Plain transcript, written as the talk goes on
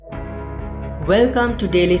Welcome to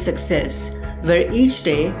Daily Success, where each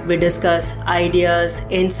day we discuss ideas,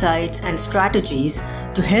 insights, and strategies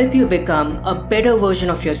to help you become a better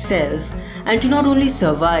version of yourself and to not only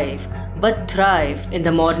survive but thrive in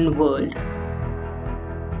the modern world.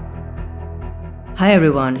 Hi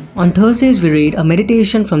everyone, on Thursdays we read a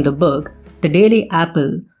meditation from the book The Daily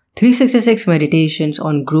Apple, 366 Meditations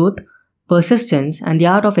on Growth, Persistence, and the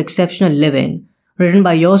Art of Exceptional Living, written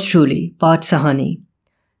by yours truly, Parth Sahani.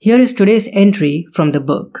 Here is today's entry from the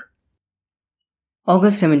book.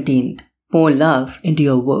 August 17th. Pour love into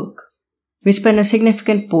your work. We spend a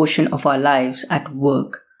significant portion of our lives at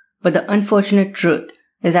work, but the unfortunate truth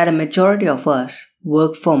is that a majority of us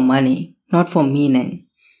work for money, not for meaning.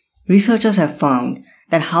 Researchers have found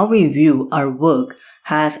that how we view our work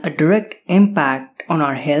has a direct impact on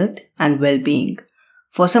our health and well-being.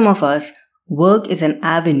 For some of us, work is an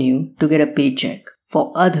avenue to get a paycheck.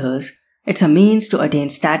 For others, it's a means to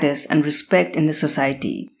attain status and respect in the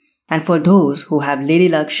society. And for those who have lady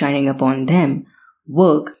luck shining upon them,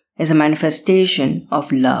 work is a manifestation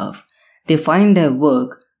of love. They find their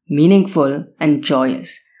work meaningful and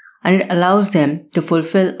joyous, and it allows them to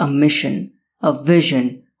fulfill a mission, a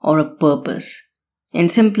vision, or a purpose. In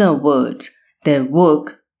simpler words, their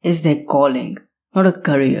work is their calling, not a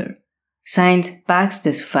career. Science backs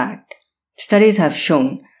this fact. Studies have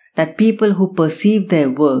shown that people who perceive their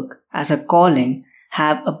work as a calling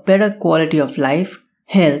have a better quality of life,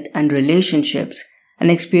 health, and relationships, and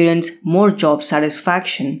experience more job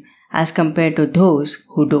satisfaction as compared to those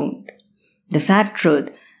who don't. The sad truth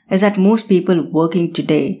is that most people working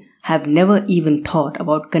today have never even thought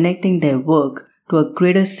about connecting their work to a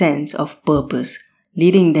greater sense of purpose,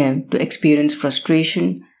 leading them to experience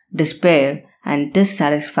frustration, despair, and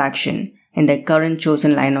dissatisfaction in their current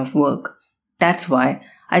chosen line of work. That's why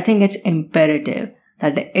I think it's imperative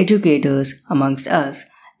that the educators amongst us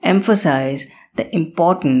emphasize the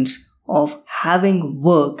importance of having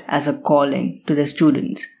work as a calling to the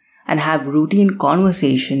students and have routine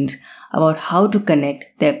conversations about how to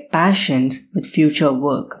connect their passions with future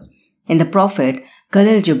work. In The Prophet,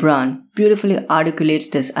 Khalil Gibran beautifully articulates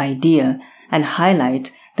this idea and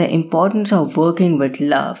highlights the importance of working with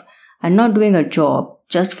love and not doing a job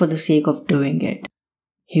just for the sake of doing it.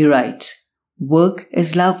 He writes, "Work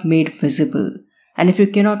is love made visible, and if you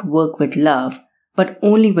cannot work with love, but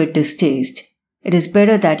only with distaste, it is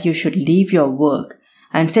better that you should leave your work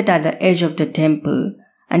and sit at the edge of the temple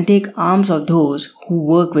and take alms of those who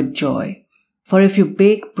work with joy. For if you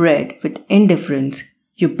bake bread with indifference,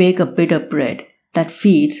 you bake a bitter bread that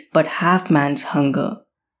feeds but half man's hunger."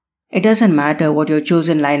 It doesn't matter what your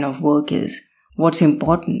chosen line of work is. What's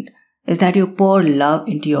important is that you pour love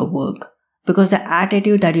into your work, because the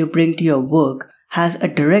attitude that you bring to your work has a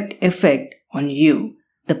direct effect on you,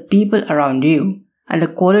 the people around you, and the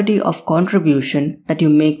quality of contribution that you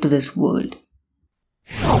make to this world.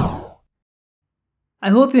 I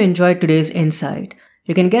hope you enjoyed today's insight.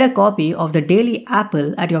 You can get a copy of the Daily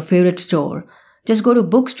Apple at your favorite store. Just go to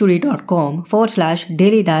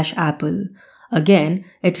bookstory.com/daily-apple. Again,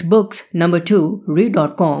 it's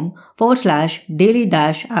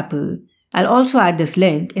books2read.com/daily-apple. I'll also add this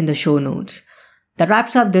link in the show notes. That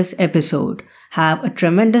wraps up this episode. Have a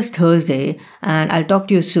tremendous Thursday and I'll talk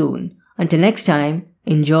to you soon. Until next time,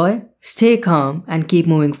 enjoy, stay calm, and keep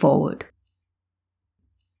moving forward.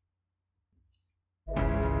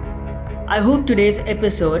 I hope today's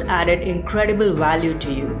episode added incredible value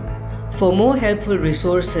to you. For more helpful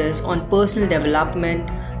resources on personal development,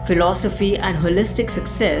 philosophy, and holistic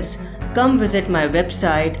success, come visit my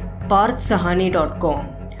website parthsahani.com.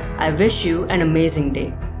 I wish you an amazing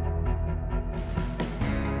day.